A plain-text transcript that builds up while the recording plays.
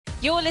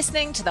You're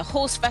listening to the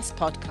Horsefest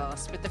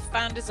podcast with the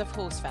founders of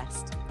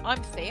Horsefest.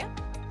 I'm Thea.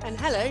 And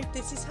hello,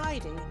 this is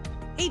Heidi.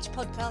 Each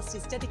podcast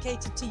is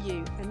dedicated to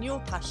you and your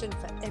passion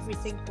for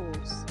everything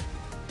horse.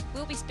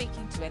 We'll be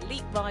speaking to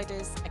elite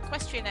riders,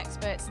 equestrian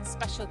experts and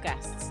special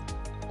guests,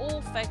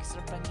 all focused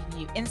on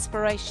bringing you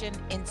inspiration,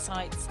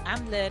 insights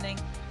and learning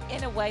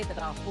in a way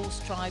that our horse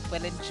tribe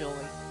will enjoy.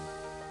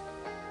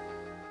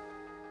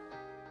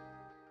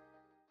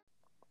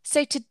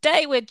 So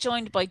today we're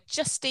joined by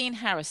Justine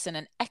Harrison,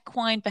 an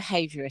equine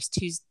behaviourist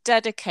who's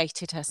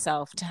dedicated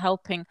herself to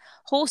helping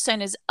horse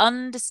owners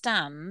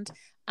understand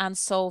and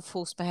solve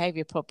horse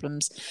behaviour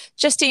problems.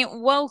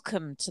 Justine,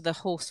 welcome to the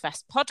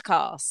Horsefest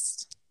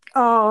podcast.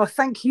 Oh,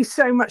 thank you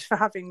so much for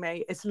having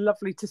me. It's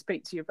lovely to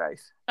speak to you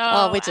both.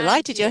 Oh, we're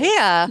delighted you're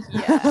here.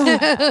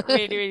 Yeah,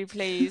 really, really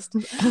pleased.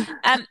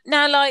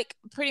 Now, like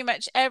pretty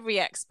much every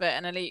expert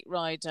and elite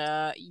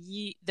rider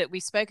that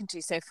we've spoken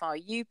to so far,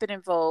 you've been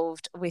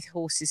involved with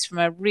horses from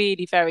a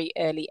really very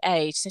early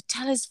age. So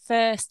tell us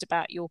first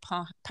about your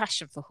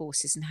passion for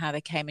horses and how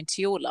they came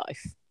into your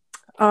life.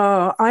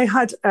 Oh, I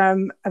had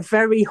a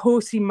very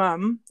horsey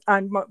mum,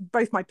 and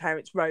both my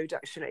parents rode,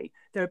 actually.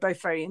 They were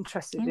both very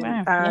interested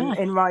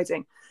in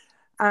riding.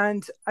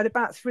 And at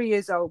about 3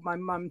 years old, my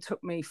mum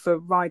took me for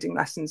riding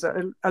lessons at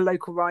a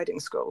local riding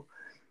school.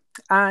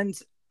 And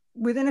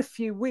within a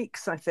few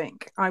weeks, I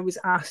think, I was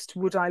asked,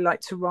 would I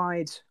like to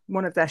ride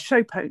one of their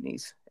show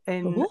ponies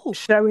in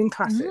showing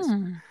classes?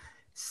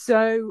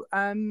 So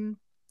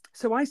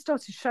I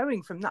started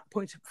showing from that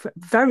point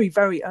very,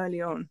 very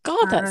early on.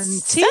 God,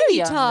 that's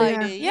teeny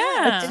tiny.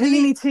 Yeah.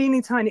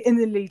 Teeny tiny in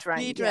the lead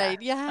rein.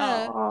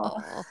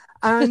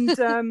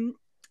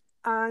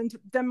 And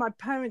then my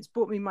parents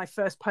bought me my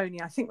first pony,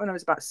 I think when I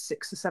was about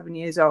 6 or 7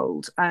 years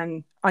old.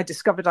 And I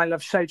discovered I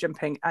loved show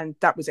jumping, and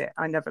that was it.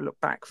 I never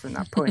looked back from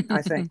that point,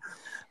 I think.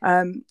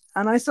 And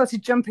I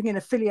started jumping in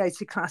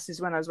affiliated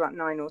classes when I was about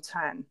 9 or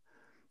 10.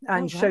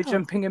 And show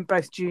jumping in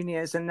both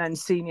juniors and then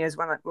seniors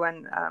when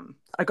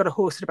I got a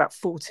horse at about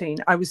 14.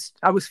 I was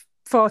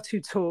far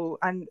too tall,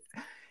 and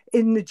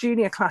in the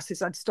junior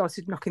classes I'd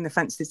started knocking the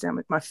fences down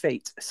with my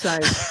feet. So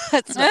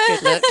that's not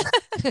good look.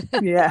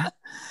 Yeah.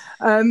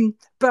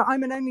 But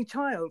I'm an only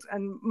child,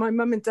 and my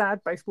mum and dad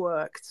both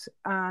worked,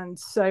 and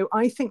so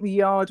I think the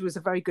yard was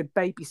a very good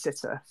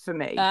babysitter for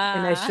me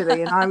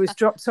initially. And I was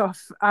dropped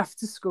off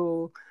after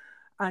school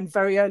and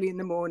very early in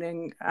the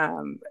morning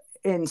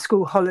in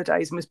school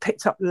holidays, and was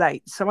picked up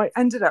late. So I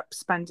ended up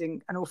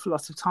spending an awful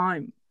lot of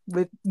time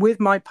with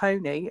my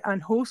pony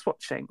and horse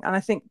watching. And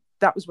I think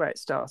that was where it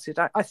started.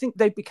 I think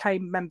they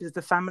became members of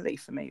the family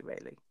for me,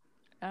 really.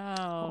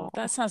 Oh,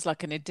 that sounds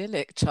like an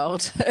idyllic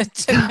childhood,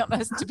 to be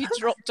honest, to be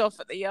dropped off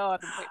at the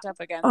yard and picked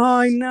up again.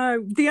 I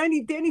know. The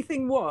only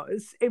thing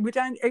was, it would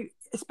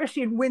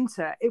especially in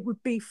winter, it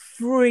would be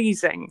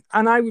freezing,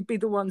 and I would be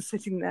the one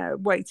sitting there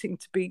waiting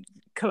to be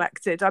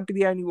collected. I'd be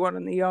the only one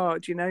in the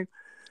yard, you know.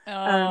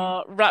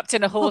 Wrapped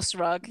in a horse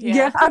rug.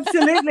 Yeah,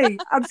 absolutely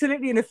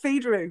in a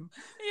feed room.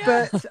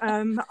 But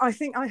I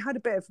think I had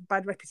a bit of a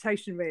bad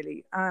reputation,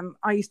 really.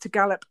 I used to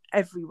gallop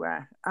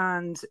everywhere,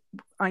 and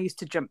I used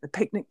to jump the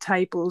picnic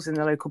tables in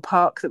the local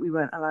park that we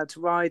weren't allowed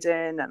to ride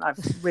in, and I've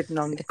ridden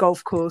on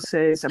golf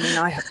courses. I mean,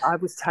 I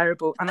was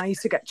terrible, and I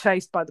used to get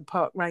chased by the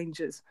park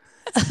rangers.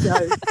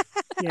 So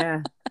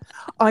yeah,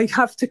 I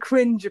have to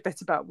cringe a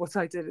bit about what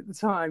I did at the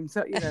time.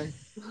 So, you know.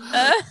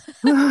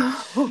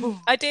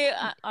 I do.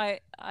 I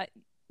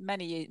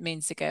many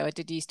moons ago, I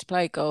did used to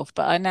play golf,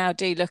 but I now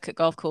do look at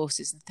golf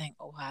courses and think,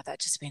 oh wow,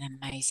 that's just been an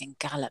amazing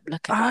gallop.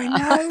 Look at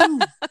that. I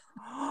know.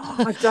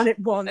 I've done it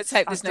once. Let's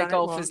hope there's no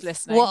golfers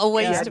listening. What a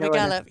waste of a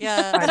gallop.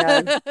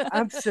 I know.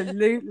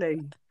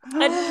 Absolutely.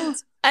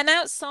 And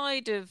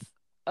outside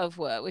of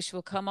work, which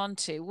we'll come on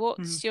to,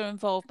 what's your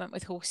involvement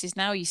with horses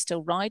now? Are you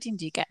still riding?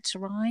 Do you get to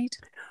ride?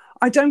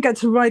 I don't get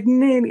to ride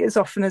nearly as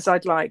often as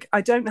I'd like. I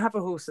don't have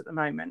a horse at the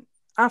moment.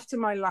 After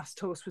my last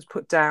horse was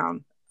put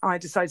down, I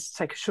decided to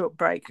take a short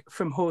break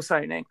from horse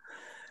owning.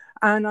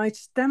 And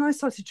then I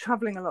started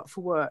travelling a lot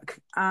for work,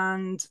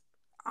 and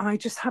I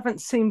just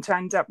haven't seemed to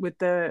end up with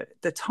the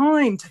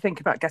time to think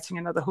about getting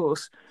another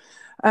horse.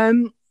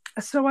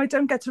 So I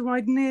don't get to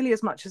ride nearly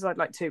as much as I'd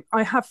like to.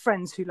 I have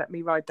friends who let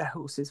me ride their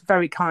horses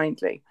very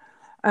kindly.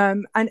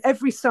 And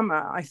every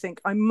summer I think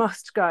I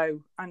must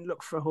go and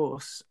look for a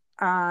horse.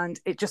 And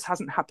it just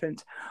hasn't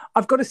happened.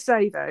 I've got to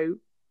say, though,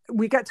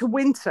 we get to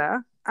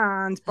winter,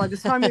 and by the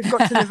time we've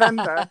got to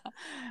November,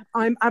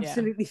 I'm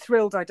absolutely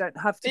thrilled I don't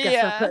have to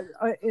get up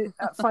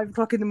at 5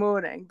 o'clock in the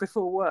morning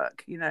before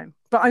work, you know.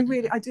 But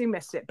I do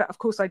miss it. But of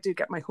course I do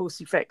get my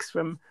horsey fix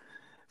from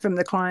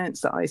the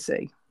clients that I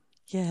see.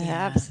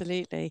 Yeah,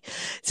 absolutely.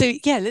 So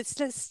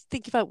let's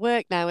think about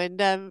work now.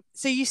 And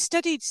so you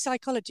studied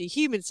psychology,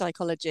 human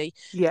psychology,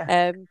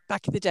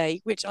 back in the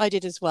day, which I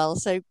did as well.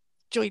 So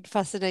joint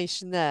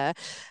fascination there.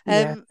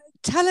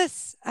 Tell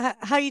us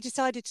how you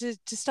decided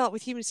to start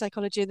with human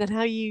psychology, and then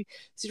how you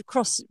sort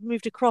of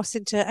moved across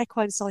into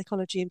equine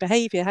psychology and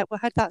behaviour.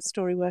 How'd that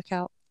story work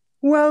out?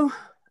 Well,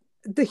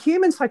 the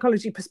human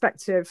psychology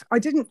perspective, I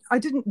didn't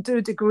do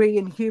a degree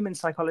in human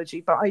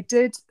psychology, but I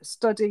did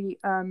study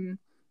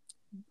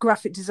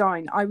graphic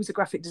design. I was a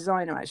graphic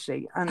designer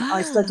actually, and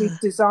I studied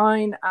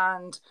design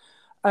and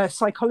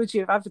psychology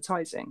of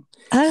advertising.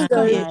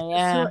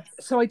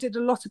 So I did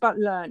a lot about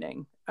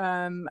learning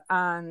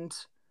and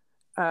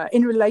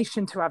in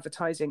relation to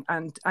advertising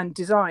and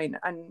design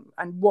and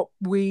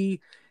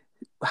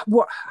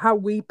how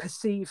we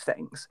perceive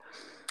things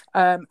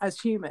as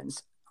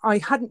humans. I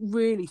hadn't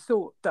really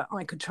thought that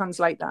I could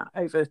translate that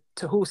over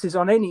to horses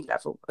on any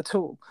level at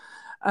all.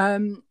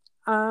 And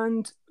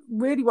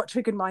really what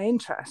triggered my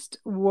interest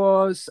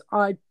was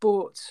I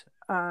bought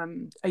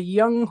a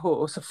young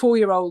horse, a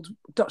 4-year-old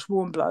Dutch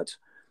warmblood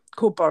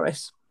called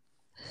Boris.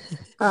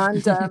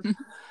 And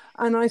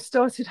I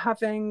started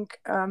having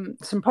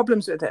some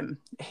problems with him.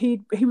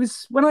 He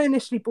was, when I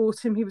initially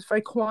bought him, he was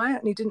very quiet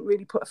and he didn't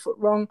really put a foot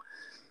wrong.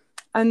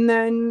 And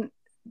then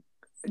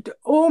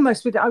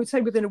I would say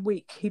within a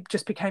week, he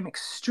just became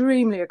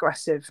extremely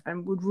aggressive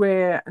and would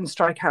rear and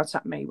strike out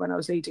at me when I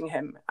was leading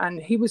him. And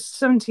he was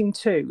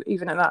 17.2,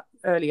 even at that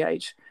early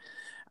age.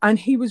 And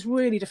he was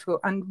really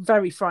difficult and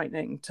very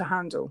frightening to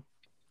handle.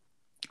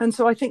 And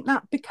so I think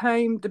that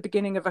became the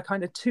beginning of a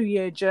kind of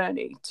 2-year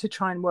journey to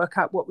try and work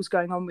out what was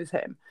going on with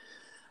him.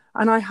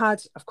 And I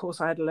had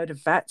a load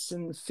of vets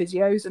and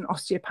physios and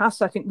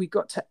osteopaths. I think we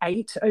got to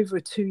 8 over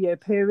a 2-year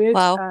period.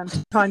 Wow.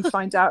 To try and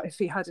find out if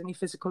he had any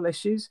physical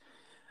issues.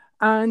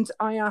 And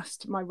I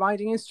asked my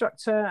riding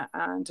instructor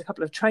and a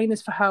couple of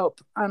trainers for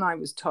help. And I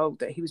was told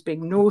that he was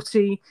being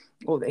naughty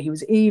or that he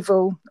was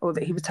evil or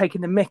that he was taking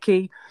the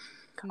mickey.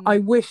 I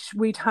wish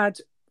we'd had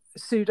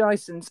Sue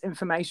Dyson's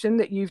information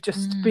that you've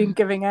just been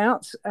giving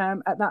out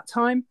at that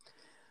time.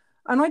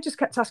 And I just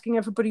kept asking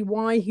everybody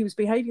why he was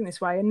behaving this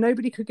way, and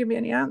nobody could give me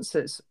any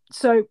answers.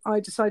 So I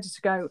decided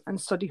to go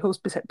and study horse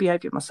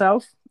behaviour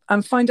myself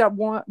and find out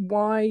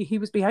why he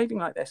was behaving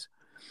like this.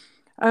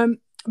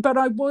 But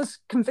I was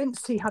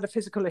convinced he had a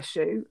physical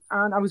issue,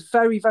 and I was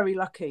very, very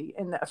lucky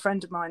in that a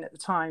friend of mine at the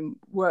time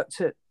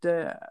worked at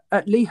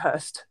Lea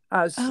Hurst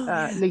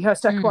Lea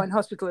Hurst Equine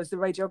Hospital as the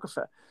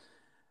radiographer.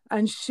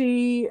 And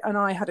she and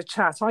I had a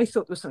chat. I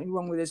thought there was something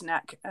wrong with his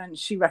neck, and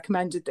she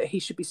recommended that he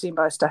should be seen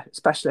by a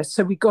specialist.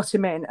 So we got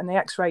him in and they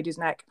x-rayed his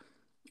neck,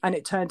 and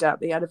it turned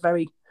out that he had a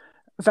very,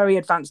 very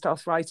advanced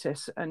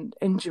arthritis and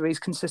injuries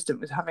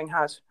consistent with having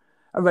had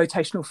a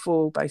rotational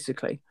fall,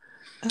 basically.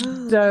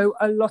 So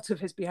a lot of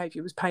his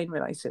behaviour was pain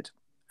related.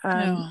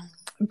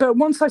 But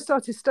once I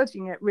started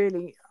studying it,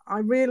 really, I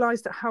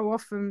realised that how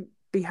often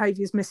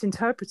behaviour is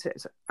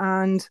misinterpreted,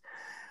 and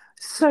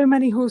so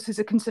many horses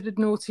are considered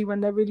naughty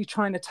when they're really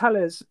trying to tell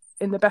us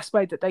in the best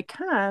way that they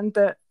can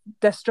that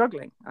they're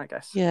struggling, I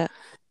guess. Yeah.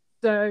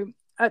 So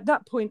at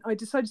that point, I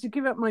decided to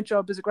give up my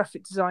job as a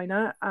graphic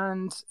designer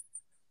and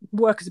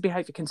work as a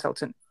behaviour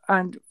consultant.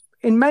 And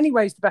in many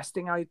ways, the best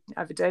thing I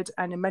ever did,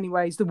 and in many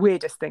ways, the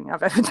weirdest thing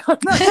I've ever done.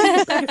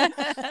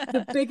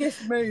 The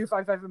biggest move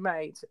I've ever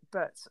made.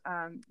 But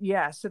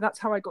so that's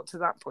how I got to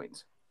that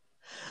point.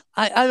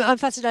 I'm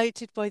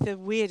fascinated by the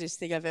weirdest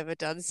thing I've ever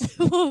done.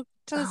 So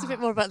tell us a bit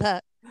more about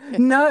that.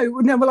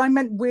 No. Well, I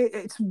meant weird.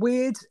 It's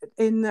weird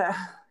in that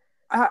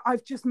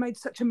I've just made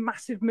such a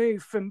massive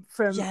move from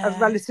a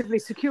relatively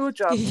secure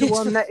job to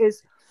one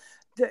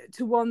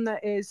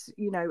that is,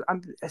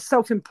 I'm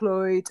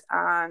self-employed,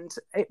 and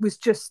it was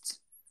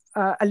just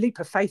a leap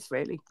of faith,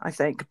 really, I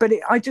think. But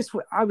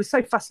I was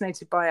so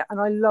fascinated by it,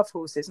 and I love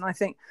horses, and I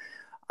think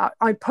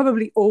I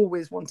probably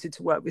always wanted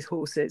to work with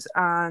horses,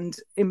 and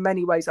in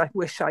many ways I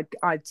wish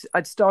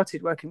I'd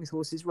started working with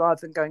horses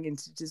rather than going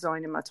into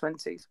design in my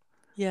 20s.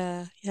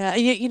 Yeah.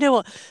 You know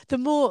what? The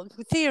more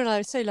Thea and I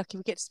are so lucky,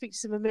 we get to speak to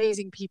some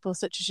amazing people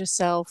such as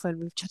yourself,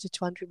 and we've chatted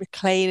to Andrew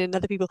McLean and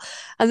other people.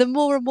 And the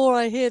more and more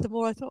I hear, the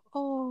more I thought,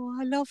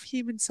 I love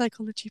human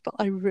psychology, but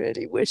I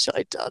really wish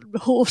I'd done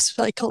horse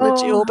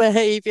psychology or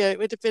behaviour. It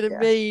would have been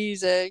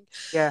amazing.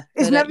 Yeah,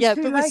 it's never too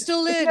late. But we're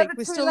still learning.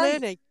 We're still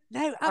learning.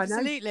 No,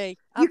 absolutely.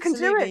 You can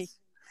do it.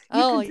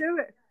 You can do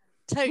it.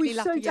 Totally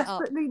lapping it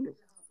up.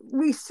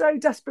 We so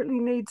desperately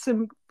need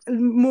some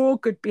more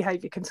good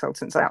behaviour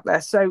consultants out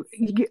there. So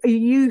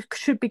you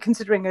should be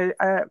considering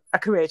a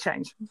career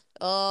change.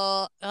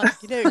 Don't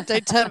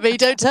tempt me.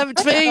 Don't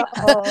tempt me.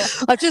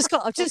 I've just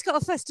got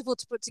a festival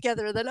to put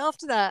together, and then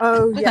after that.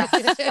 Oh yes,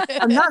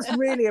 and that's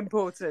really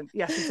important.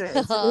 Yes, it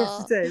is.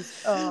 Yes, it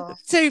is.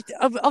 So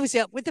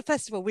obviously, with the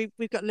festival,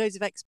 we've got loads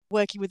of experts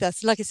working with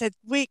us. Like I said,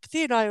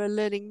 Thea and I are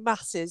learning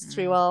masses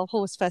through our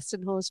Horse Fest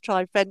and Horse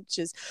Tribe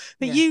ventures.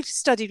 But you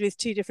studied with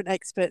 2 different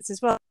experts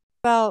as well.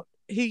 About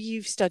who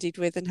you've studied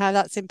with and how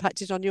that's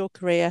impacted on your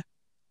career.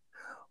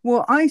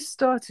 Well, I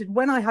started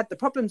when I had the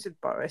problems with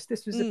Boris.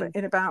 This was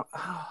in about,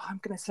 I'm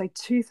going to say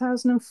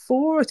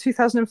 2004 or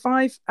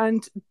 2005,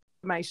 and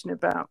information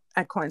about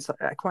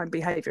equine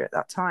behaviour at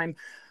that time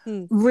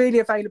really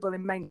available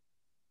in main.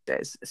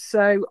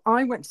 So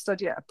I went to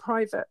study at a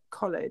private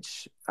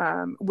college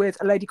with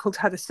a lady called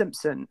Heather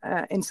Simpson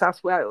in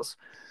South Wales.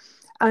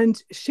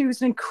 And she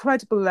was an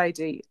incredible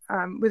lady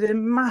with a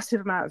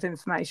massive amount of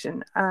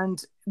information.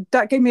 And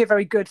that gave me a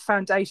very good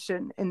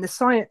foundation in the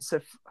science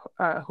of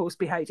horse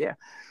behaviour,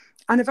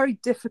 and a very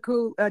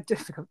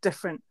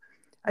different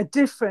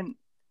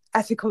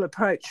ethical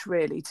approach,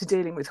 really, to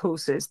dealing with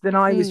horses than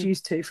I was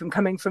used to from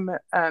coming from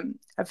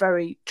a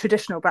very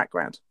traditional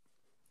background.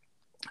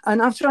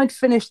 And after I'd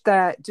finished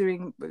there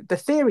doing the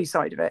theory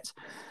side of it,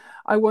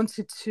 I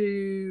wanted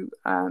to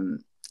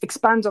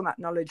expand on that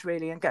knowledge,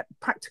 really, and get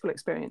practical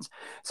experience.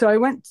 So I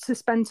went to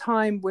spend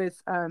time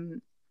with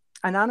an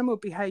animal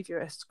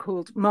behaviourist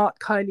called Mart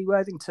Kylie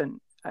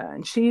Worthington.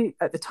 And she,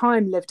 at the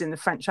time, lived in the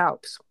French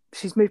Alps.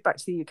 She's moved back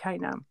to the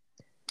UK now.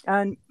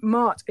 And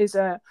Mart is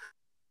a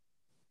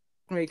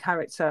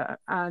character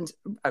and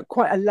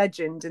quite a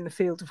legend in the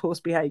field of horse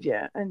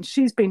behaviour. And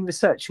she's been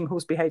researching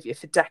horse behaviour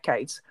for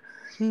decades.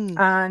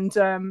 And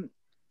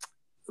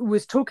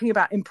was talking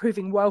about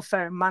improving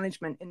welfare and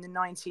management in the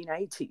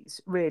 1980s,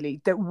 really,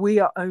 that we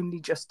are only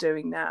just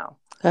doing now.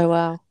 Oh,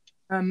 wow.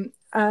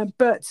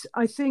 But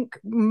I think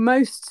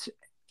what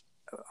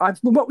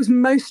was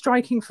most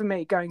striking for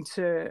me going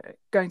to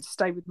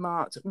stay with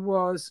Mart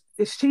was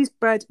she's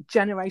bred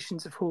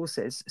generations of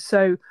horses.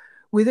 So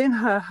within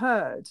her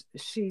herd,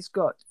 she's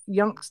got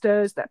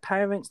youngsters, their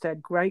parents, their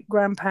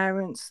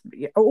great-grandparents,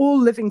 all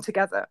living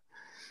together.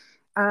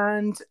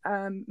 And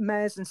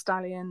mares and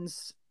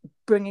stallions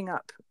bringing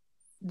up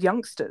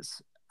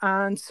youngsters.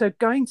 And so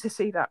going to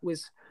see that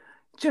was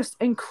just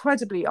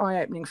incredibly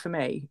eye-opening for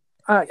me.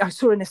 I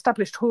saw an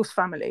established horse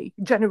family,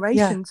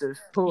 generations of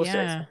horses.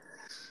 Yeah.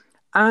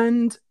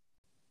 And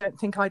I don't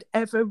think I'd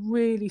ever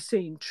really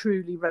seen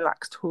truly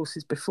relaxed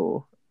horses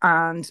before.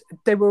 And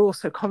they were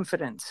also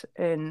confident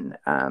in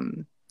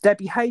their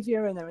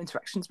behaviour and their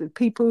interactions with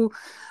people.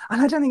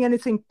 And I don't think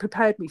anything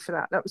prepared me for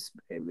that. That was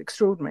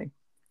extraordinary.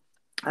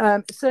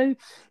 So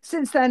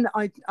since then,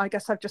 I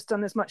guess I've just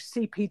done as much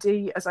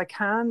CPD as I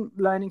can,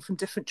 learning from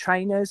different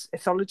trainers,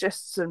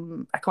 ethologists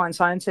and equine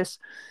scientists.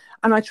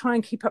 And I try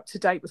and keep up to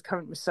date with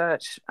current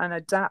research and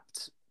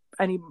adapt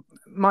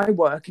my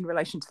work in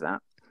relation to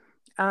that.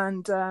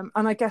 And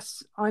I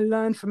guess I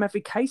learn from every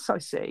case I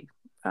see.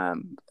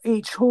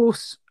 Each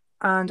horse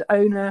and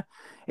owner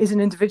is an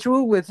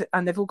individual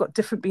and they've all got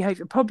different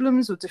behaviour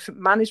problems or different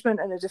management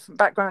and a different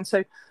background.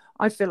 So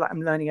I feel like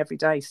I'm learning every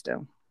day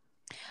still.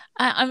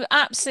 I'm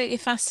absolutely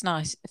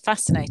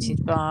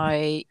fascinated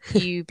by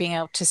you being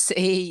able to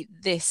see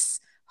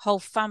this whole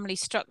family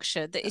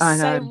structure that is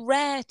so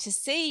rare to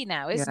see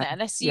now, isn't it?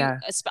 Unless you,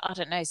 I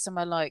don't know,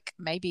 somewhere like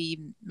maybe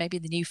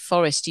the New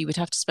Forest, you would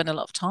have to spend a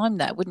lot of time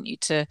there, wouldn't you,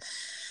 to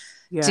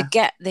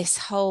get this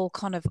whole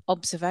kind of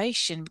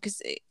observation,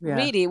 because it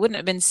wouldn't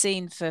have been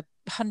seen for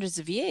hundreds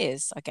of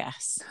years, I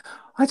guess.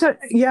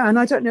 And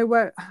I don't know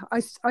where.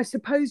 I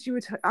suppose you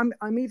would.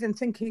 I'm even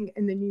thinking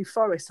in the New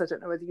Forest. I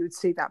don't know whether you would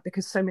see that,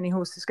 because so many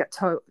horses get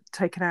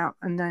taken out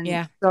and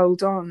then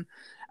sold on.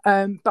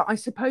 But I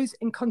suppose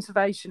in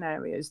conservation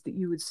areas that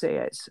you would see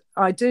it.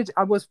 I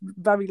was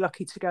very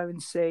lucky to go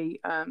and see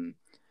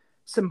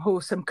some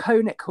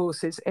Konic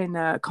horses in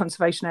a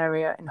conservation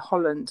area in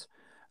Holland,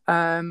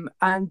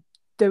 and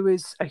there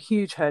was a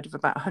huge herd of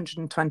about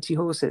 120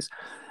 horses,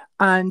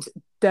 and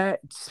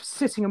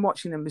sitting and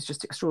watching them was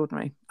just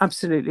extraordinary,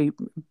 absolutely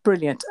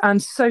brilliant,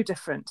 and so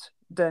different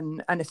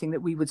than anything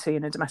that we would see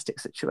in a domestic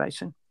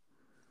situation.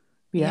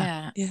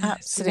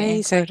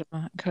 Absolutely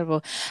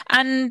incredible.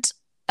 And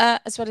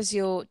as well as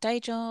your day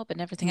job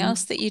and everything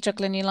else that you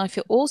juggle in your life,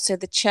 you're also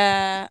the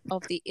chair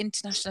of the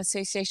International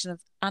Association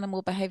of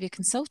Animal Behaviour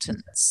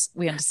Consultants,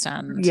 we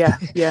understand. Yeah.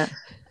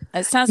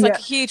 It sounds like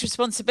a huge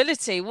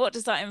responsibility. What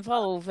does that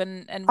involve,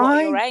 and what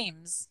are your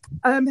aims?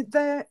 I'm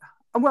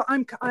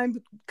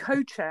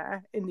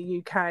co-chair in the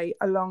UK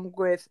along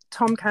with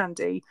Tom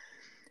Candy,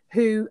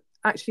 who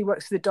actually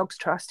works for the Dogs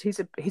Trust.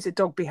 He's a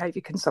dog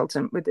behaviour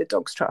consultant with the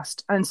Dogs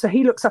Trust, and so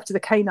he looks after the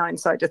canine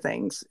side of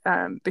things,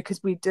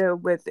 because we deal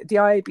with the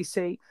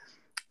IABC.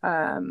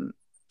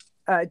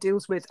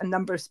 Deals with a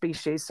number of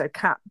species, so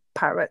cat,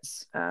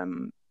 parrots,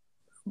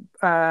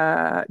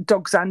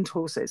 dogs and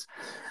horses,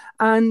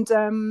 and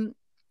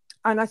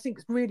I think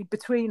really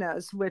between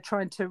us, we're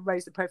trying to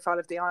raise the profile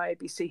of the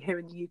IABC here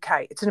in the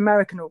UK. It's an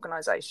American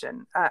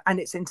organisation and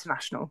it's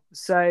international.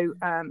 So,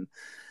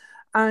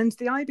 and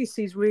the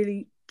IABC is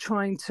really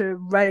trying to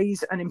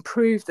raise and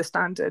improve the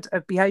standard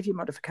of behaviour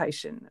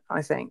modification,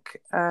 I think.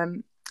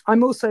 I'm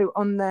also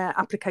on their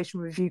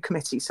application review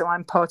committee, so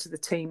I'm part of the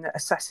team that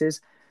assesses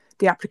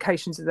the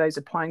applications of those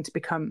applying to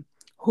become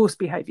horse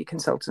behaviour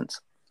consultants.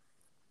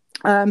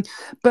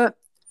 But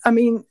I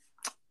mean,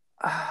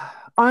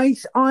 I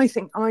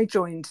think I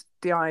joined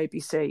the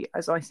IABC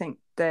as I think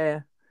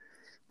they're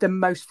the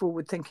most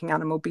forward-thinking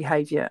animal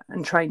behaviour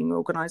and training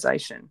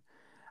organisation,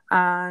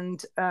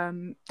 and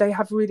they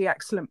have really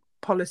excellent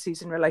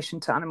policies in relation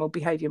to animal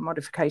behaviour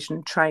modification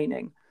and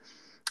training.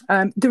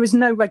 There is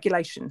no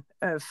regulation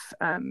of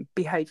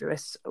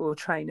behaviourists or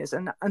trainers,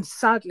 and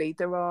sadly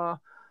there are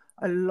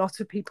a lot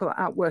of people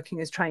out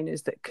working as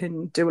trainers that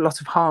can do a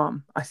lot of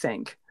harm, I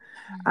think.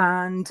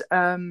 And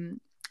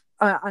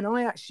and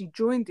I actually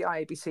joined the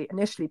IABC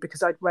initially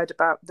because I'd read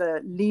about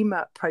the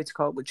Lima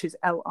protocol, which is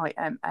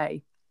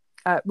LIMA,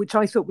 which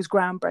I thought was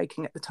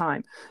groundbreaking at the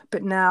time.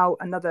 But now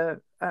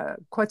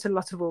quite a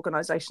lot of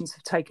organisations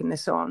have taken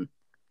this on.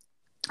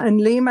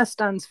 And Lima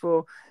stands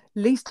for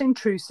least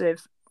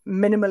intrusive,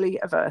 minimally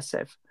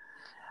aversive.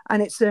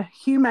 And it's a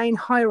humane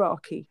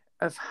hierarchy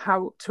of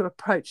how to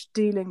approach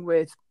dealing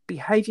with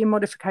behaviour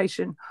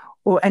modification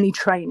or any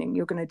training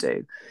you're going to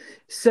do.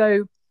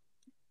 So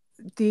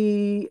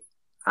the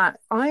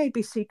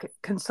IABC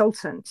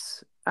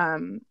consultants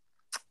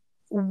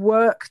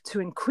work to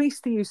increase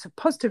the use of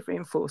positive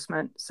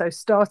reinforcement. So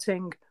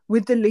starting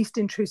with the least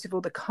intrusive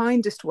or the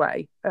kindest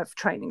way of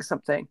training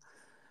something.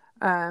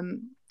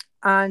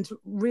 And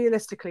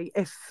realistically,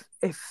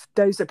 if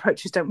those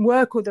approaches don't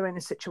work or they're in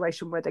a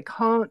situation where they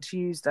can't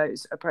use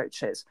those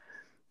approaches,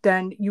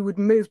 then you would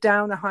move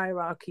down a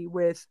hierarchy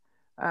with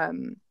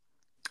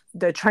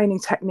the training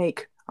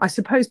technique, I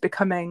suppose,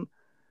 becoming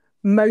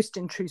most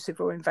intrusive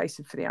or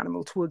invasive for the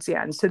animal towards the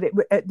end, so that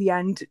at the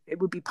end it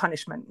would be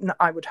punishment.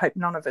 I would hope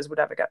none of us would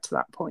ever get to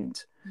that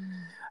point.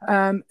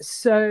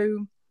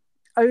 So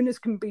owners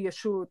can be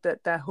assured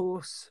that their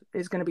horse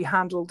is going to be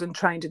handled and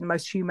trained in the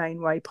most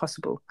humane way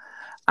possible.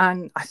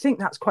 And I think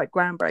that's quite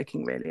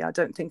groundbreaking, really. I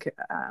don't think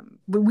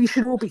we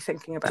should all be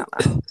thinking about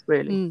that,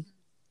 really.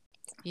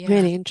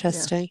 Really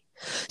interesting.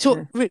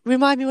 So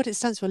remind me what it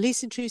stands for.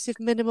 Least intrusive,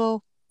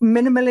 minimally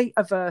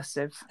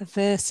aversive.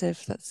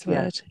 Aversive, that's the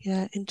word.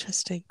 Yeah,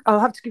 interesting. I'll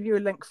have to give you a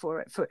link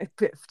for it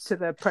to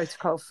the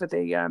protocol for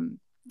the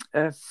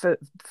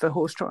for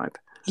Horse Tribe.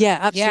 Yeah,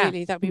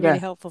 absolutely. That'd be really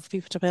helpful for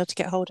people to be able to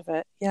get hold of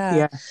it.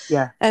 Yeah.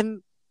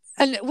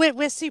 And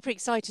we're super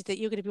excited that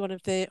you're going to be one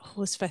of the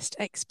Horsefest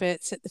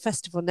experts at the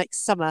festival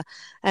next summer.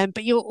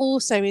 But you're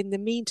also, in the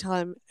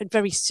meantime, and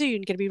very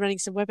soon, going to be running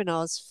some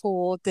webinars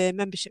for the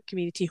membership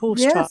community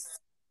Horse Tribe.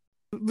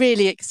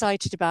 Really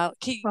excited about.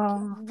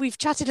 We've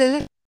chatted a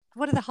little.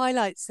 What are the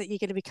highlights that you're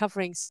going to be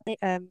covering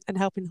and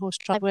helping Horse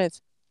Tribe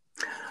with?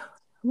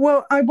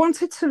 Well, I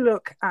wanted to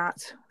look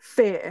at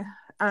fear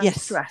and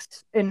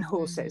stress in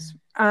horses.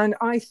 And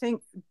I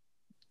think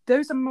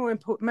those are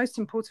most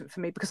important for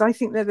me, because I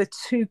think they're the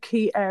two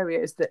key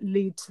areas that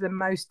lead to the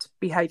most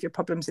behaviour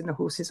problems in the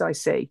horses I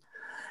see.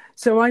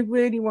 So I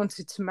really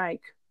wanted to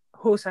make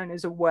horse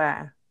owners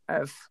aware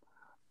of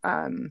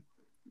the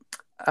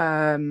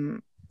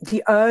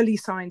early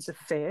signs of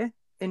fear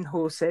in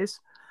horses,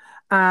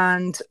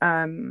 and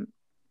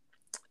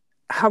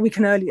how we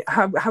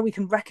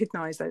can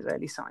recognise those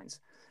early signs.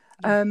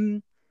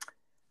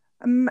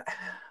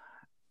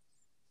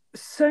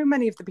 So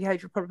many of the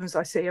behavioural problems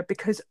I see are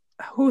because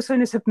horse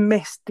owners have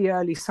missed the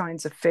early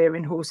signs of fear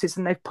in horses,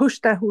 and they've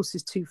pushed their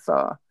horses too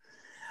far.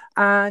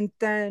 And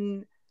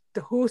then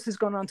the horse has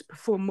gone on to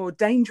perform more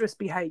dangerous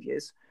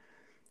behaviours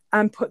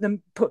and put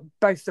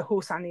both the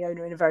horse and the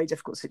owner in a very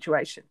difficult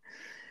situation.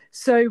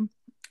 So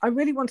I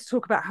really want to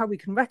talk about how we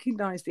can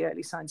recognise the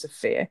early signs of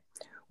fear,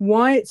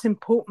 why it's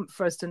important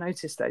for us to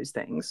notice those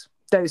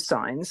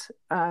signs,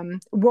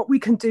 what we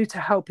can do to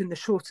help in the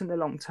short and the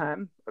long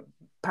term,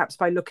 perhaps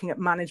by looking at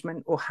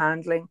management or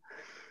handling.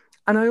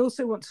 And I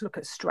also want to look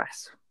at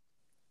stress.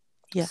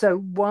 So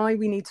why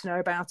we need to know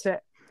about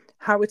it,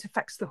 how it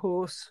affects the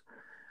horse,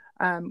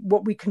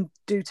 what we can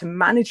do to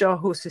manage our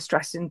horse's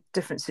stress in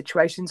different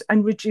situations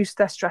and reduce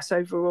their stress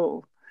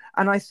overall.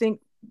 And I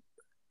think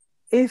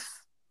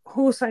if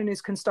horse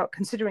owners can start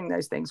considering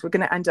those things, we're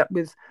going to end up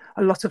with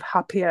a lot of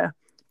happier,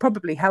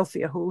 probably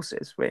healthier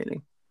horses,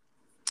 really.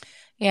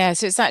 Yeah,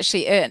 so it's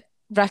actually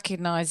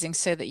recognising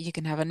so that you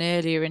can have an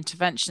earlier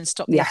intervention,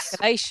 stop the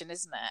escalation,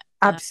 isn't it?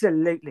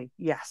 Absolutely,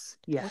 yes.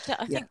 I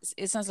think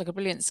it sounds like a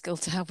brilliant skill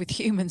to have with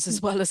humans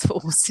as well as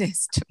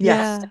horses.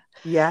 And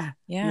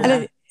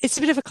it's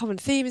a bit of a common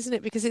theme, isn't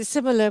it? Because it's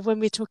similar when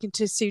we're talking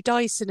to Sue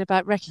Dyson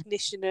about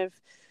recognition of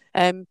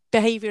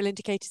behavioural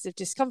indicators of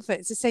discomfort.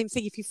 It's the same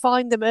thing. If you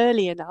find them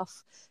early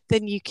enough,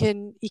 then you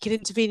can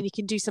intervene and you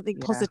can do something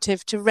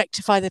positive to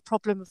rectify the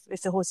problem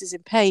if the horse is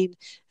in pain.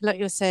 Like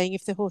you're saying,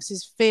 if the horse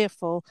is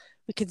fearful,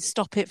 we can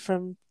stop it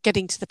from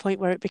getting to the point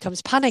where it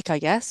becomes panic, I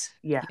guess.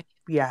 Yeah.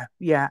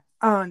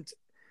 And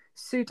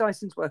Sue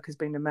Dyson's work has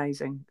been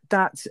amazing.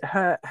 That's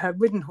her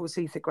ridden horse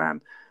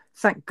ethogram.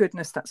 Thank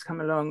goodness that's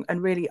come along.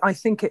 And really, I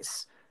think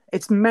it's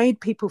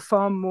made people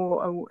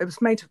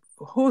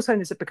horse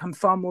owners have become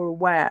far more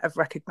aware of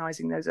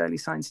recognizing those early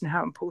signs and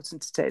how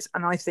important it is.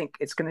 And I think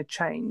it's going to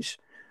change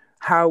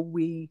how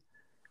we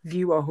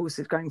view our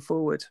horses going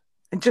forward.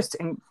 And just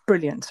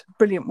brilliant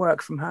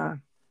work from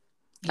her.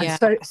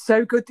 And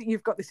so good that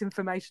you've got this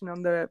information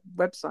on the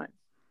website.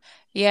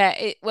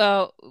 Yeah,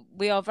 well,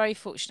 we are very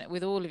fortunate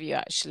with all of you,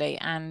 actually,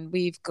 and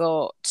we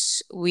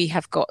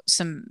have got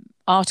some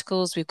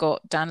articles, we've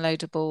got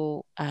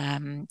downloadable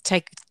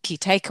key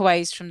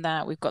takeaways from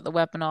that, we've got the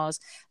webinars,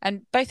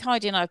 and both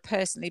Heidi and I have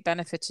personally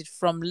benefited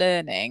from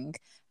learning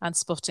and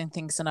spotting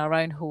things in our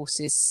own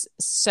horses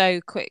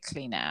so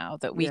quickly now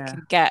that we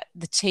can get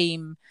the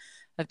team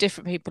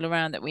different people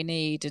around that we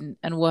need,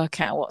 and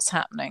work out what's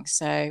happening.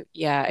 So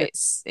yeah,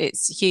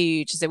 it's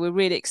huge. So we're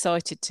really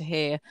excited to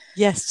hear.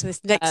 Yes, so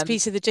this next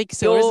piece of the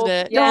jigsaw, isn't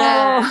it?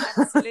 Yeah,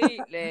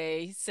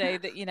 absolutely. So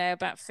that,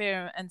 about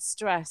fear and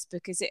stress,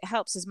 because it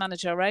helps us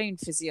manage our own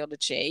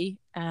physiology,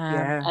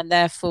 and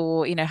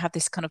therefore, have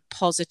this kind of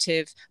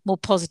more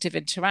positive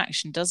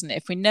interaction, doesn't it?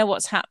 If we know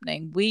what's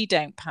happening, we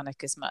don't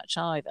panic as much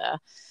either,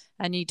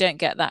 and you don't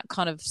get that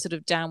kind of sort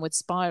of downward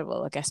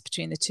spiral, I guess,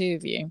 between the two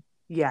of you.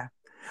 Yeah.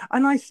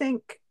 And I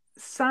think,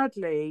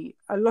 sadly,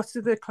 a lot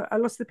of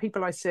the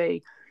people I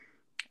see,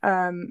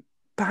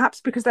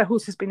 perhaps because their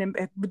horse has been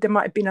there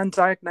might have been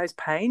undiagnosed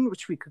pain,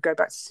 which we could go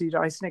back to Sue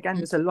Dyson again.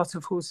 There's a lot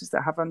of horses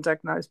that have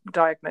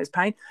diagnosed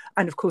pain.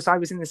 And of course, I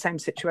was in the same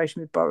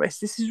situation with Boris.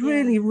 This is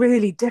really,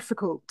 really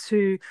difficult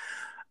to,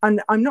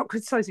 and I'm not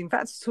criticising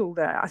vets at all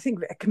there. I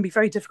think it can be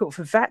very difficult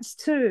for vets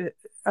to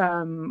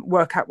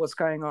work out what's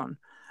going on.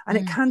 And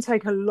it can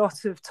take a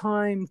lot of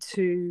time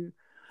to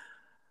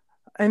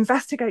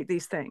investigate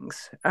these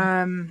things.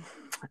 But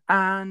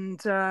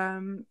as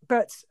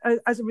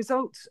a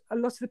result, a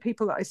lot of the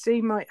people that I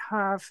see might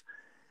have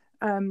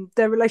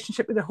their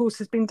relationship with the horse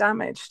has been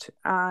damaged,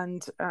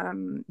 and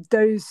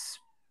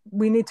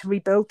we need to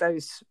rebuild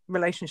those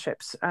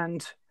relationships,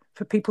 and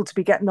for people to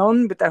be getting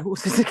on with their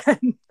horses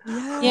again.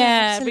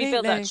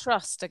 Rebuild that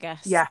trust, I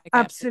guess.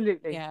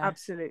 Absolutely.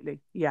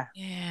 Yeah.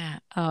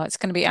 Oh, it's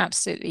going to be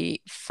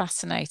absolutely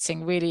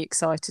fascinating. Really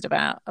excited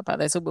about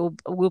this.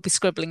 We'll be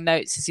scribbling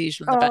notes as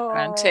usual in the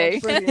background too.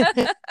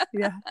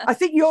 Yeah, I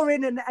think you're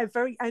in a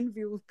very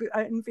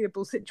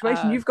enviable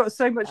situation. You've got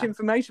so much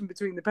information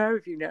between the pair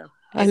of you now.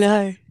 I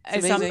know,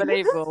 it's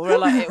unbelievable.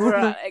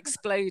 We're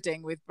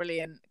exploding with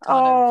brilliant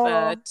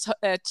kind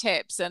of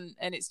tips, and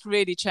it's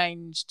really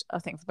changed, I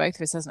think, for both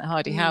of us, hasn't it,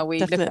 Heidi? How we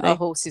look at our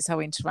horses, how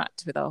we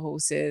interact with our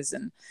horses,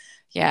 and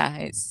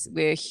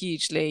we're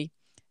hugely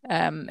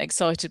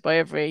excited by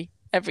every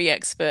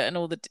expert and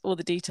all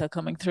the detail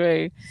coming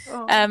through.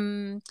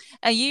 And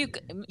you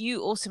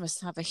also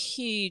must have a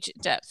huge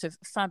depth of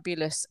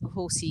fabulous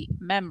horsey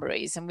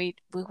memories, and we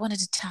wanted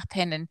to tap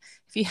in, and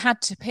if you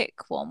had to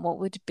pick one, what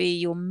would be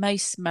your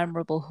most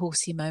memorable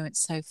horsey moment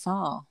so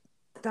far?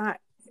 That's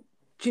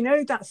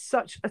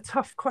such a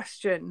tough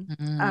question.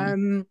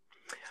 I'm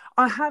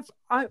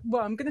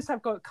going to say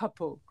I've got a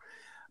couple.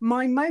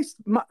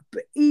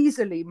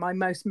 Easily my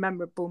most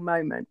memorable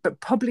moment, but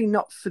probably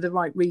not for the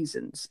right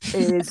reasons,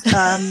 is those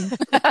are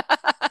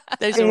often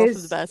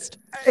the best.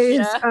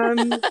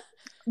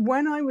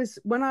 When I was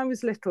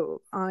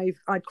little,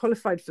 I'd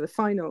qualified for the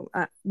final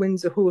at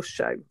Windsor Horse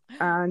Show,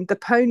 and the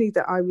pony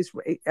that I was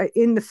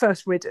in the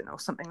first ridden or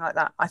something like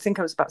that, I think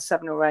I was about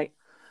 7 or 8,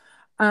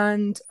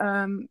 and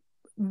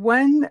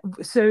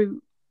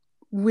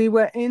we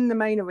were in the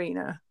main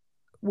arena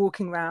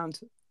walking around,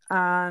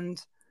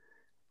 and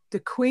the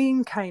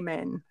Queen came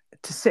in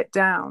to sit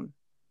down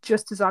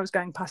just as I was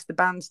going past the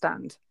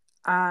bandstand,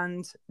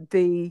 and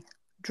the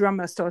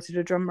drummer started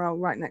a drum roll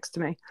right next to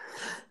me.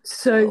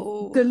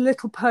 So the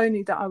little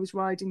pony that I was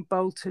riding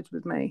bolted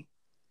with me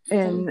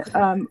in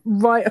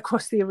right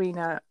across the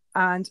arena,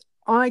 and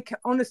I can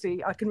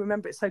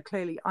remember it so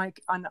clearly. I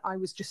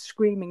was just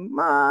screaming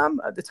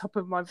 "Mom" at the top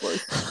of my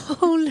voice.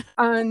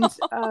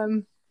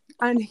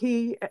 And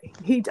he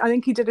I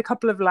think he did a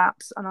couple of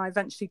laps, and I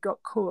eventually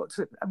got caught.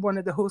 One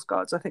of the horse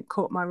guards, I think,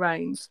 caught my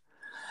reins,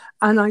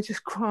 and I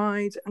just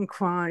cried and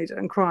cried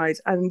and cried,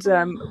 and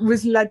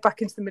was led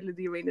back into the middle of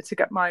the arena to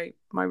get my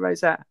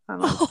rosette.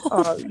 And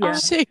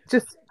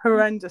just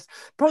horrendous.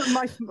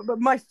 Probably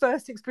my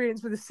first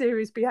experience with a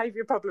serious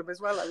behaviour problem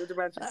as well, I would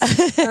imagine.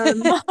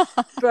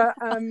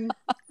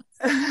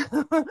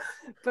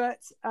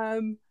 But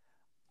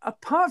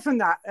apart from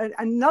that,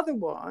 another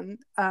one,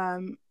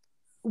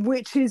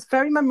 which is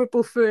very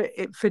memorable for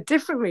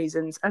different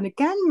reasons, and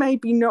again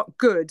maybe not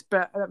good,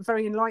 but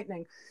very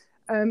enlightening.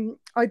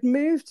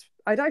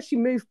 I'd actually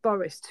moved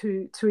Boris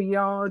to a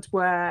yard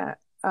where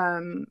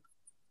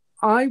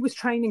I was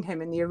training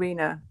him in the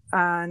arena,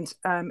 and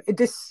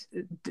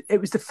it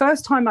was the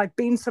first time I'd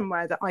been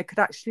somewhere that I could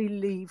actually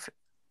leave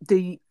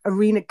the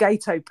arena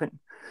gate open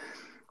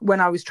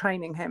when I was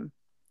training him.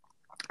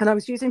 And I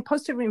was using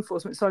positive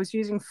reinforcement, so I was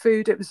using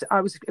food. It was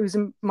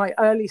in my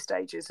early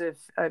stages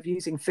of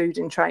using food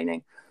in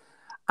training,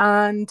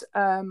 and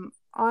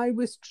I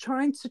was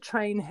trying to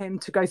train him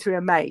to go through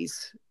a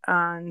maze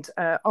and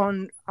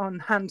on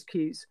hand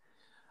cues,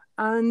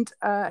 and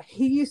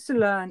he used to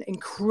learn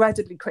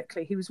incredibly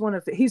quickly. He's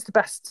the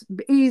best,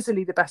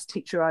 easily the best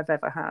teacher I've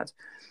ever had,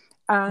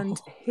 and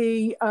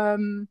he.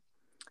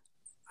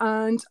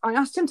 And I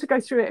asked him to go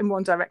through it in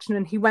one direction,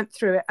 and he went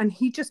through it, and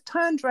he just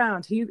turned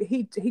around. He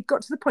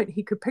got to the point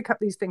he could pick up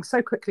these things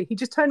so quickly. He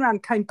just turned around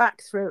and came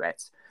back through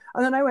it.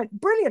 And then I went,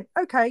 brilliant,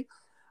 okay.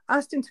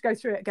 Asked him to go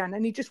through it again,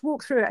 and he just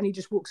walked through it, and he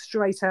just walked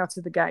straight out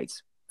of the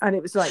gate. And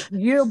it was like,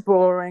 you're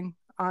boring.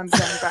 I'm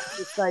going back to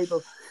the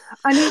stable.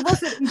 And he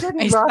didn't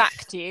He's rush.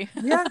 Back to you.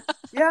 Yeah.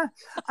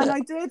 And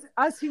I did,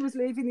 as he was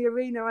leaving the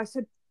arena, I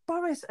said,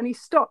 Boris. And he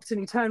stopped and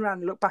he turned around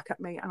and looked back at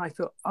me, and I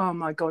thought, oh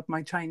my God,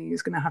 my training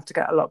is going to have to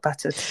get a lot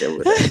better to deal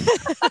with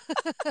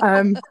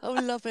it.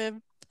 I love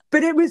him.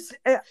 But it was,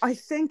 I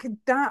think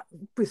that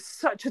was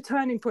such a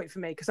turning point for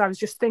me, because I was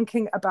just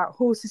thinking about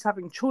horses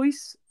having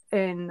choice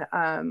in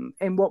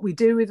what we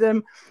do with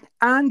them,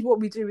 and what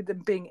we do with them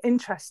being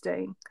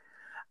interesting,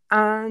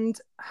 and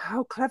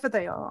how clever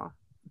they are.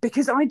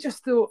 Because I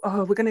just thought,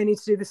 oh, we're going to need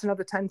to do this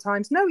another 10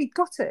 times. No, he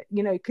got it.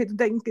 You know,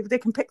 they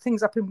can pick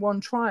things up in one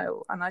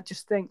trial. And I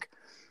just think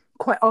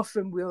quite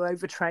often we'll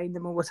overtrain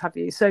them or what have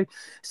you. So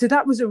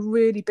that was a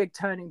really big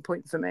turning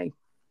point for me.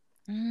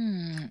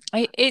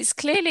 It's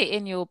clearly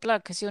in your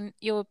blood, because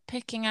you're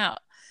picking out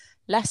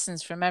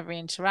lessons from every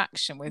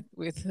interaction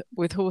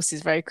with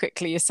horses very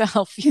quickly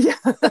yourself. Yeah.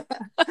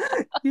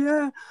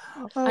 Yeah.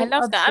 Oh, I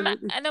love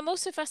absolutely. that. And I'm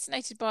also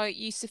fascinated by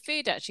use of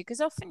food, actually, because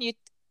often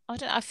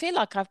I feel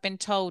like I've been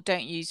told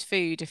don't use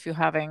food if you're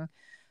having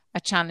a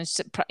challenge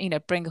to,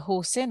 bring a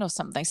horse in or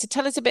something. So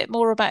tell us a bit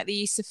more about the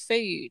use of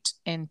food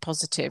in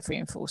positive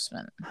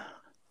reinforcement.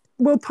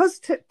 Well,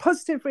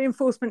 positive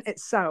reinforcement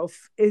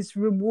itself is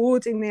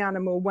rewarding the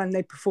animal when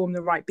they perform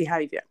the right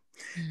behavior.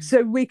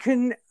 So we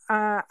can,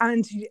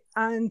 and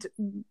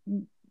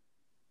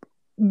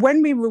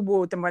when we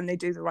reward them when they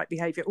do the right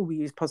behavior, or we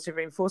use positive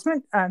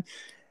reinforcement,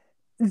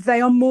 they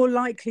are more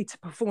likely to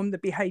perform the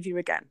behavior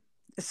again.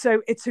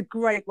 So it's a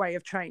great way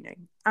of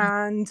training.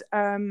 And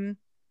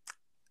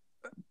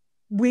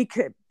we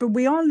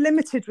are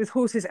limited with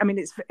horses. I mean,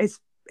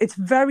 it's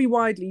very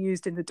widely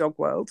used in the dog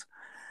world,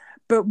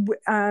 but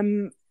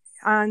and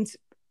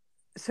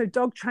so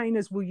dog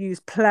trainers will use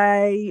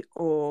play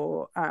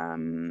or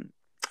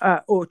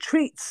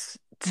treats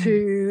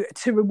to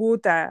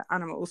reward their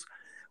animals.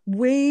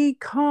 We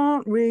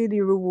can't really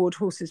reward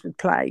horses with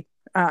play.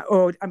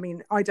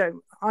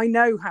 I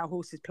know how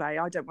horses play.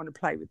 I don't want to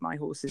play with my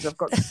horses, I've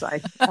got to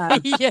say.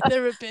 Yeah,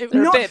 they're a bit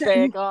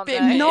big, aren't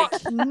they?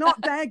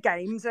 Not their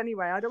games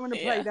anyway. I don't want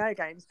to play their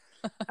games.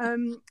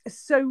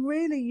 So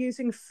really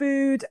using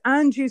food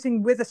and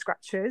using wither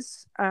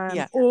scratches,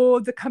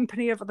 or the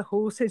company of other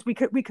horses, we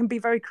can be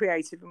very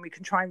creative, and we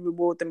can try and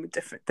reward them with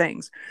different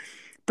things.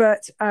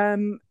 But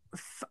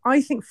I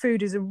think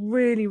food is a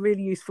really,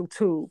 really useful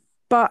tool,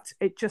 but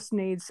it just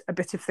needs a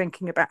bit of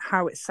thinking about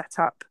how it's set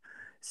up,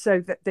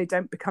 so that they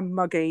don't become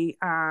muggy,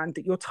 and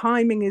that your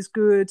timing is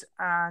good,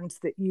 and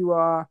that you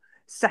are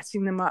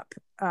setting them up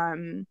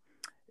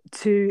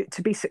to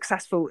be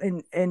successful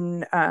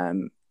in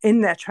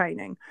their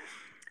training.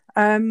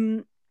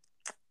 But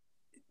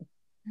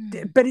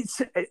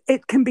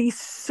it can be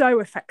so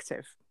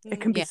effective. It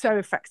can be so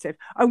effective.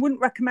 I wouldn't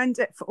recommend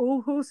it for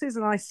all horses,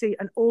 and I see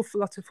an awful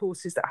lot of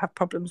horses that have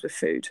problems with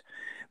food.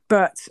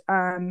 But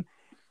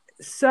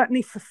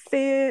certainly for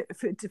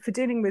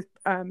dealing with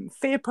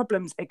fear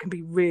problems, it can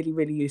be really,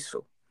 really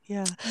useful.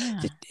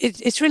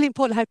 It's really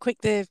important how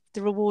quick the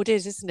reward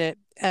is, isn't it?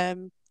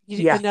 And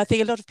I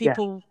think a lot of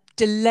people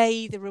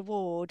delay the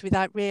reward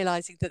without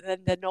realizing that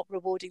then they're not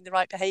rewarding the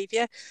right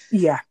behavior.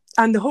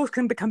 And the horse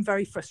can become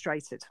very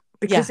frustrated,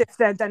 because if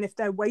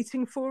they're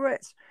waiting for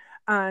it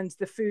and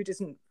the food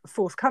isn't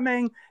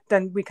forthcoming,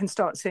 then we can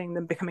start seeing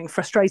them becoming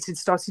frustrated,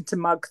 starting to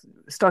mug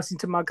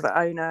the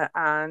owner,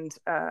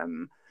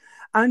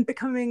 and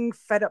becoming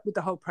fed up with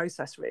the whole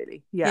process,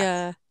 really.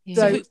 So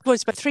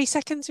it's about 3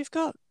 seconds we've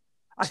got?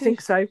 I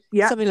think so.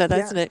 Something like that,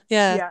 isn't it?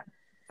 Yeah.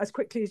 As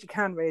quickly as you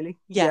can, really.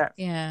 No,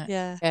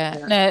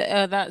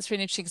 that's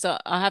really interesting, because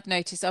I have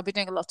noticed I've been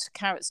doing a lot of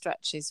carrot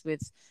stretches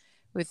with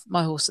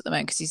my horse at the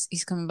moment, because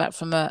he's coming back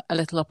from a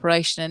little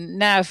operation, and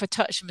now if I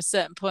touch him a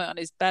certain point on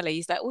his belly,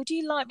 he's like, would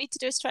you like me to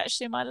do a stretch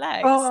through my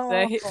legs?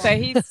 So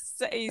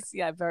he's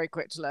very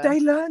quick to learn. They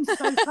learn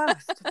so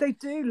fast. They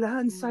do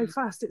learn so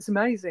fast. It's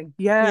amazing.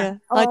 I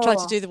tried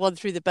to do the one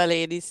through the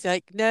belly, and he's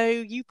like, no,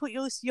 you put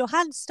your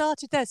hand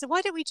started there, so why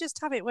don't we just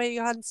have it where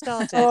your hand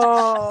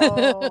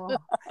started?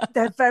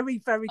 They're very,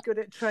 very good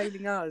at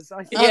training us,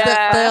 I think.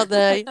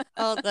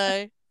 Aren't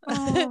they?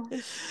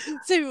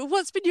 So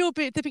what's been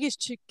the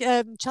biggest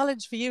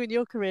challenge for you in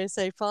your career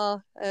so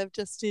far,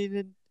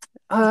 Justine,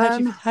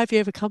 and how have you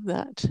overcome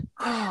that?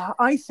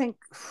 I think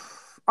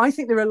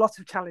there are a lot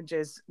of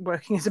challenges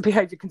working as a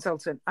behaviour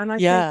consultant, and I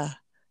think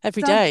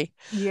every day.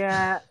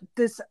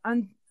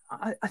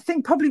 I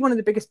think probably one of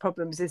the biggest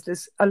problems is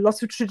there's a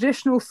lot of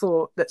traditional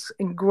thought that's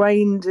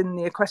ingrained in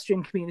the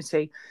equestrian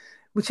community,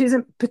 which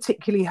isn't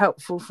particularly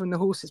helpful from the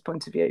horse's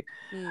point of view.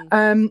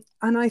 And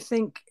I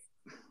think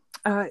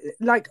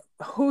like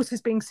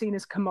horses being seen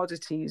as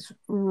commodities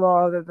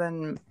rather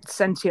than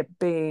sentient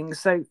beings.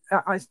 So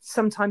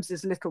sometimes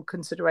there's little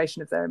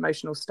consideration of their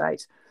emotional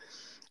state.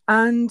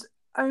 And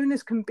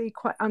owners can be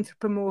quite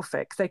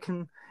anthropomorphic. They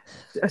can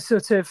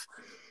sort of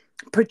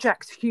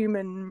project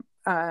human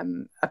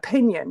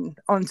opinion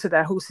onto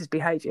their horse's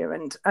behavior,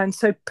 and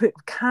so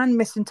can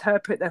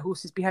misinterpret their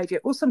horse's behavior,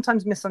 or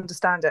sometimes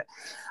misunderstand it.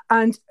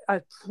 And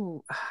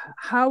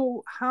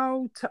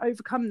how to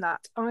overcome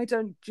that,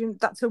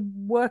 that's a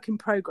work in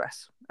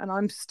progress, and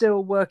I'm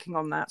still working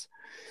on that.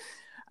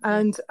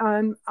 And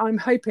I'm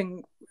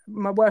hoping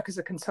my work as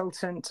a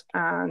consultant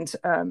and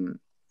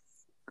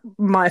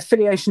my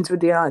affiliations with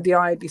the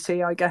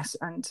IABC, I guess,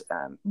 and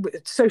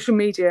with social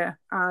media,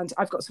 and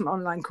I've got some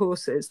online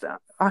courses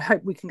that I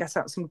hope we can get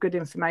out some good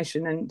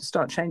information and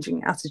start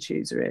changing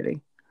attitudes,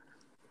 really.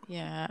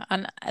 Yeah,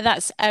 and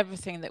that's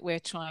everything that we're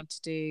trying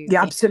to do.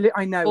 Yeah, absolutely.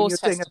 I know, and you're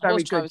doing a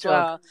very good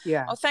job. Well.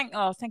 Yeah.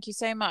 Thank you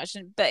so much.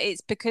 But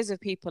it's because of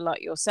people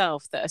like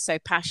yourself that are so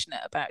passionate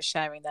about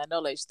sharing their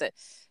knowledge that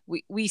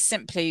we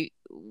simply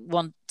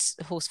want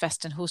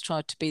Horsefest and Horse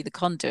Trial to be the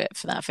conduit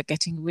for that, for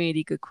getting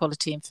really good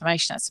quality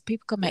information out, so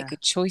people can make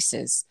good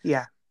choices.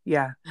 Yeah.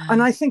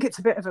 And I think it's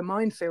a bit of a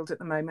minefield at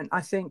the moment.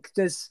 I think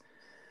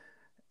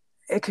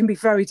it can be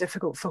very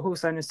difficult for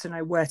horse owners to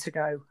know where to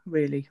go,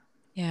 really.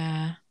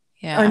 Yeah.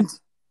 And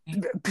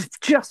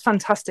just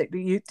fantastic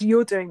that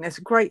you're doing this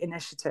great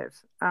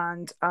initiative,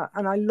 and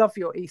I love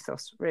your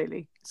ethos,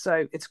 really.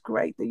 So it's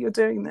great that you're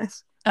doing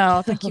this.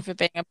 Oh, thank you for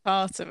being a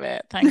part of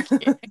it. Thank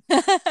you.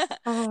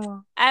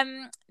 Oh.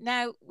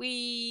 Now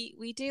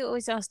we do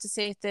always ask to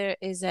see if there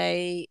is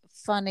a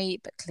funny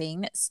but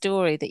clean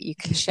story that you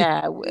can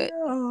share.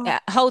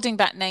 Holding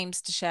back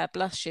names to share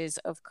blushes,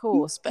 of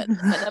course, but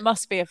there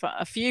must be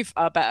a few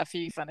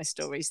funny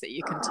stories that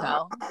you can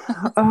tell.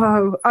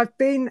 Oh, I've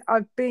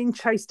been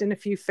chased in a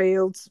few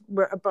fields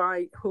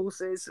by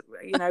horses,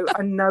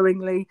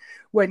 unknowingly,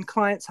 when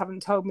clients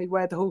haven't told me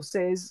where the horse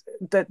is,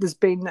 that there's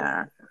been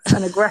an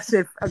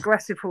aggressive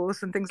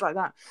horse and things like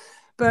that.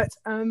 But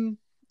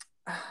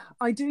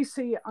I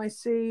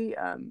see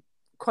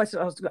quite a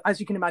lot, as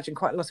you can imagine,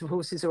 quite a lot of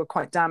horses who are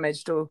quite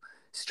damaged or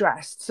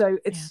stressed. So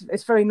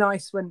it's very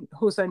nice when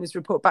horse owners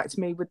report back to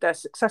me with their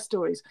success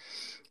stories.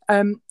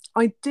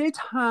 I did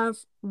have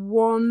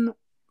one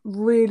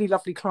really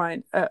lovely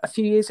client a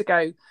few years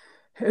ago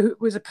who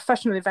was a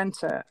professional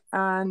eventer,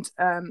 and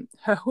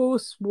her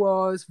horse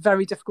was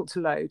very difficult to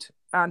load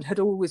and had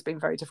always been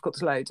very difficult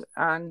to load,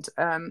 and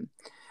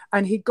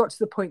he got to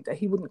the point that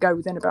he wouldn't go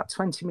within about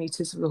 20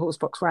 meters of the horse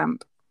box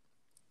ramp.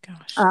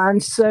 Gosh.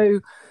 And so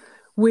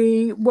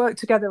we worked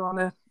together on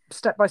a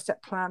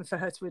step-by-step plan for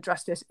her to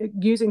address this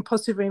using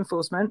positive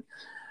reinforcement.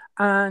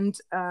 And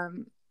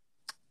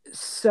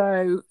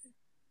so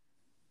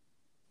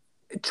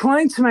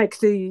trying to make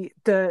the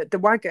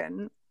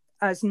wagon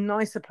as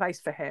nice a place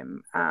for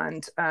him,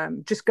 and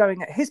just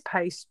going at his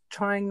pace,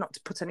 trying not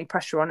to put any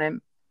pressure on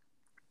him,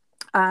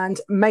 and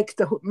make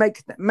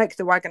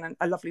the wagon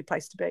a lovely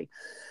place to be.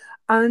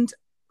 And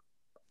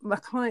my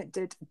client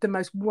did the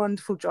most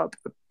wonderful job.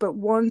 But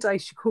one day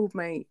she called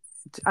me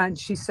and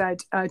she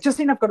said,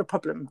 Justine, I've got a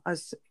problem. I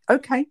was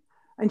okay.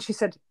 And she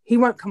said, he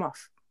won't come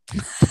off.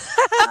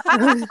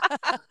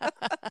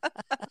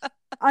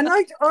 And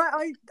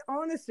I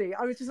honestly,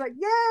 I was just like,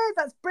 yeah,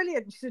 that's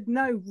brilliant. She said,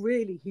 no,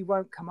 really, he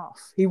won't come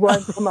off. He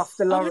won't come off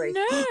the lorry.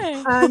 Oh,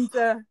 no. And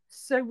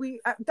so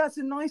that's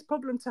a nice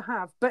problem to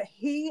have. But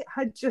he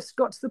had just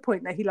got to the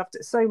point that he loved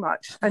it so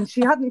much, and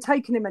she hadn't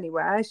taken him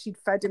anywhere. She'd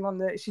fed him on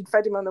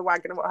the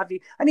wagon and what have you,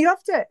 and he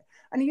loved it.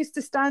 And he used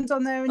to stand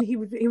on there, and he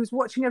was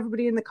watching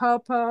everybody in the car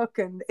park,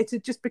 and it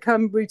had just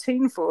become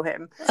routine for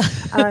him.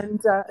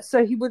 And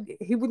so he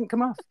wouldn't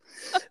come off.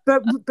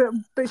 But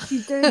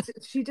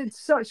she did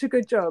such a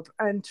good job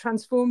and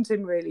transformed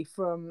him really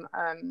from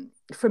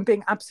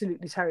being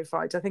absolutely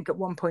terrified. I think at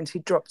one point he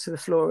dropped to the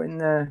floor in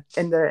the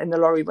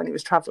lorry when he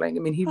was traveling. I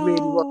mean, he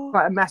really was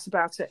quite a mess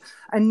about it.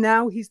 And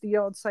now he's the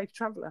yard safe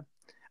traveler,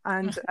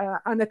 and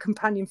a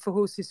companion for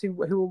horses who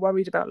were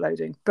worried about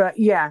loading. But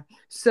yeah,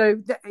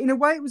 so in a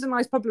way it was a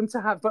nice problem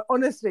to have. But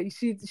honestly,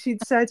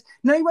 she'd said,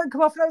 no, he won't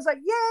come off, and I was like,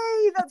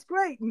 yay, that's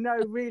great. No,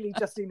 really,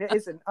 Justine, it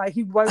isn't.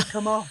 He won't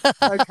come off.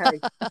 Okay.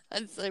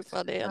 That's so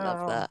funny. I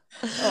love that.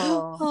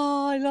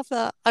 Oh, I love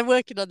that. I'm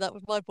working on that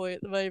with my boy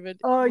at the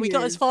moment. We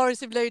got as far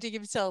as him loading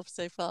himself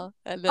so far.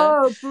 And,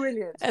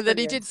 brilliant. And then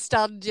he did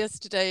stand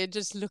yesterday and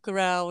just look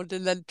around,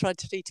 and then tried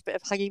to eat a bit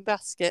of hanging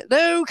basket.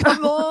 No,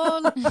 come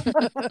on.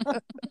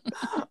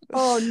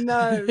 Oh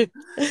no.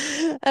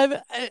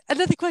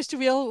 Another question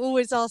we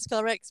always ask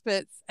our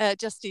experts,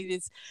 Justine,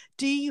 is,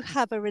 do you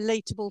have a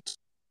relatable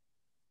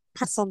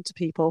pass on to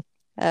people?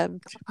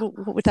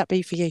 What would that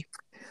be for you?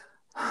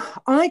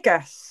 I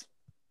guess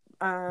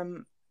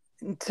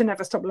to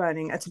never stop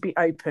learning, and to be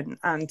open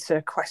and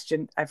to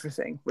question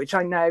everything, which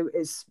I know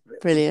is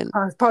brilliant,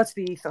 part of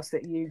the ethos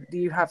that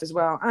you have as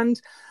well. And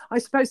I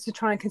suppose to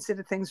try and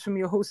consider things from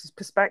your horse's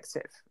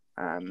perspective.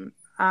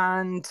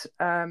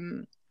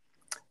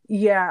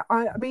 Yeah,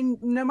 I mean,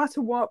 no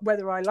matter what,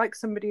 whether I like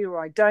somebody or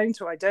I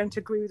don't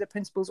agree with their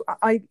principles,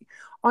 I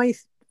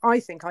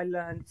think I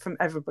learn from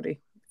everybody,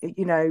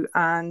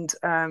 and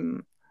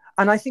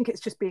I think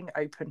it's just being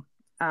open,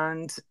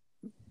 and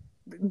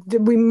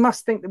we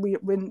must think that we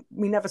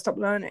never stop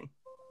learning.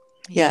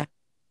 Yeah.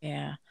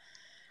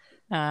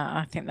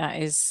 I think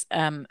that is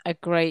a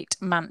great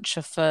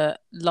mantra for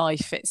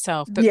life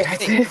itself,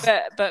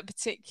 but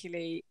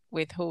particularly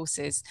with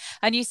horses.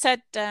 And you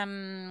said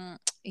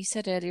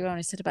earlier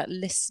on, about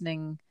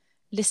listening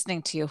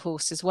to your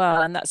horse as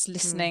well, and that's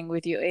listening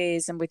with your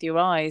ears and with your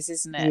eyes,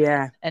 isn't it?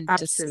 Yeah, and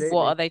absolutely. Just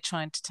what are they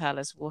trying to tell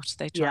us? What are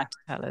they trying to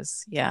tell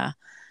us? Yeah.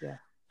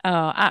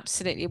 Oh,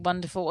 absolutely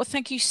wonderful. Well,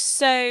 thank you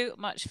so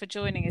much for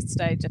joining us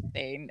today,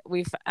 Justine.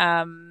 We've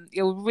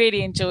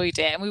really enjoyed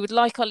it, and we would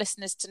like our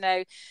listeners to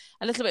know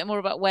a little bit more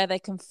about where they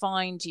can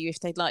find you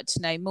if they'd like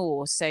to know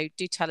more. So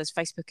do tell us: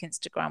 Facebook,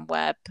 Instagram,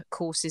 web,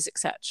 courses,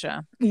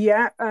 etc.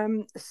 Yeah.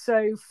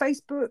 So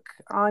Facebook,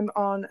 I'm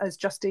on as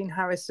Justine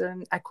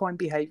Harrison, Equine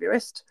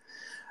Behaviourist.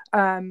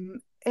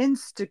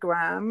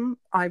 Instagram,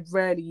 I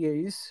rarely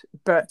use,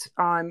 but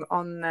I'm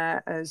on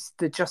there as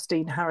the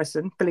Justine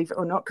Harrison, believe it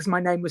or not, because my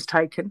name was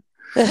taken.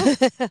 And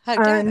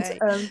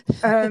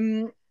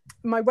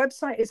my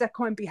website is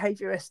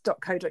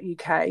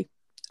equinebehaviourist.co.uk.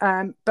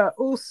 But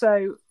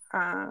also,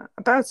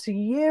 about a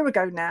year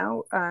ago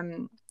now,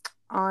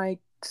 I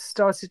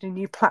started a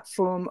new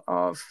platform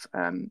of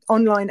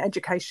online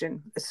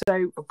education.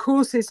 So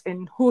courses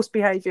in horse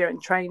behaviour and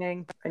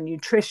training and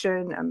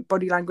nutrition and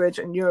body language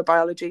and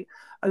neurobiology,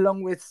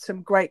 along with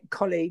some great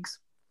colleagues,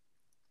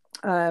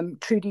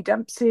 Trudy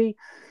Dempsey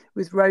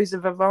with Rosa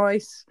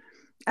Vivice,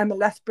 Emma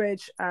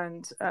Lethbridge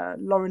and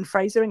Lauren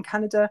Fraser in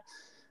Canada.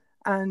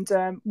 And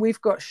we've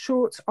got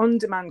short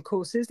on-demand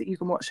courses that you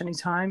can watch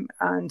anytime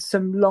and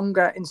some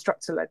longer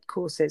instructor-led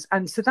courses.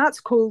 And so that's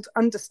called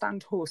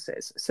Understand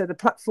Horses. So the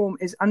platform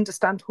is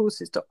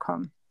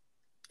understandhorses.com.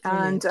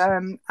 And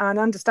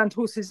Understand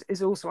Horses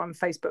is also on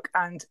Facebook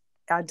and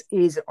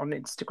is on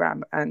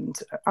Instagram. And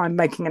I'm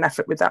making an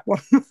effort with that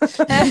one.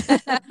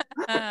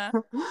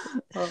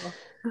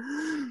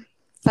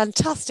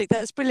 Fantastic.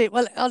 That's brilliant.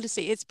 Well,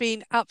 honestly, it's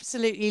been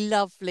absolutely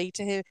lovely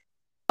to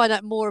find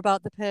out more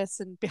about the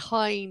person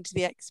behind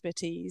the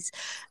expertise,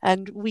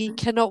 and we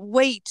cannot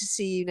wait to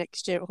see you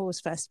next year at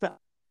Horsefest. But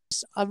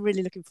I'm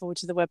really looking forward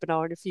to the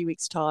webinar in a few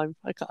weeks' time.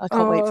 I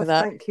can't wait for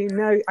that. Thank you.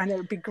 No, I know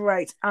it'd be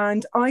great,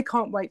 and I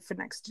can't wait for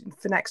next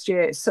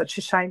year. It's such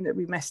a shame that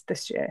we missed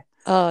this year.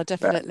 Oh,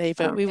 definitely.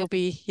 But we will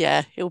be.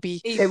 Yeah, it will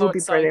be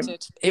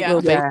brilliant. It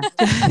will be.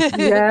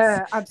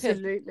 Yeah,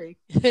 absolutely.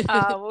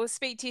 We'll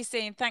speak to you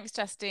soon. Thanks,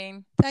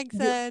 Justine. Thanks,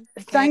 Ed.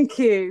 Thank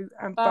you.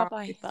 And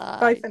bye.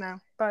 Bye for now.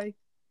 Bye.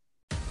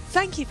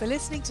 Thank you for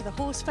listening to the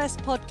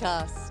Horsefest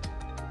podcast.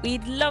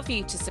 We'd love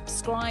you to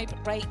subscribe,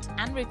 rate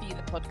and review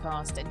the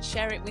podcast and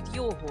share it with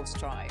your horse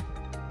tribe.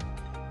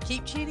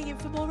 Keep tuning in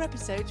for more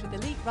episodes with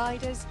elite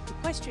riders,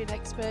 equestrian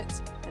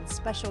experts and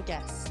special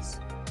guests.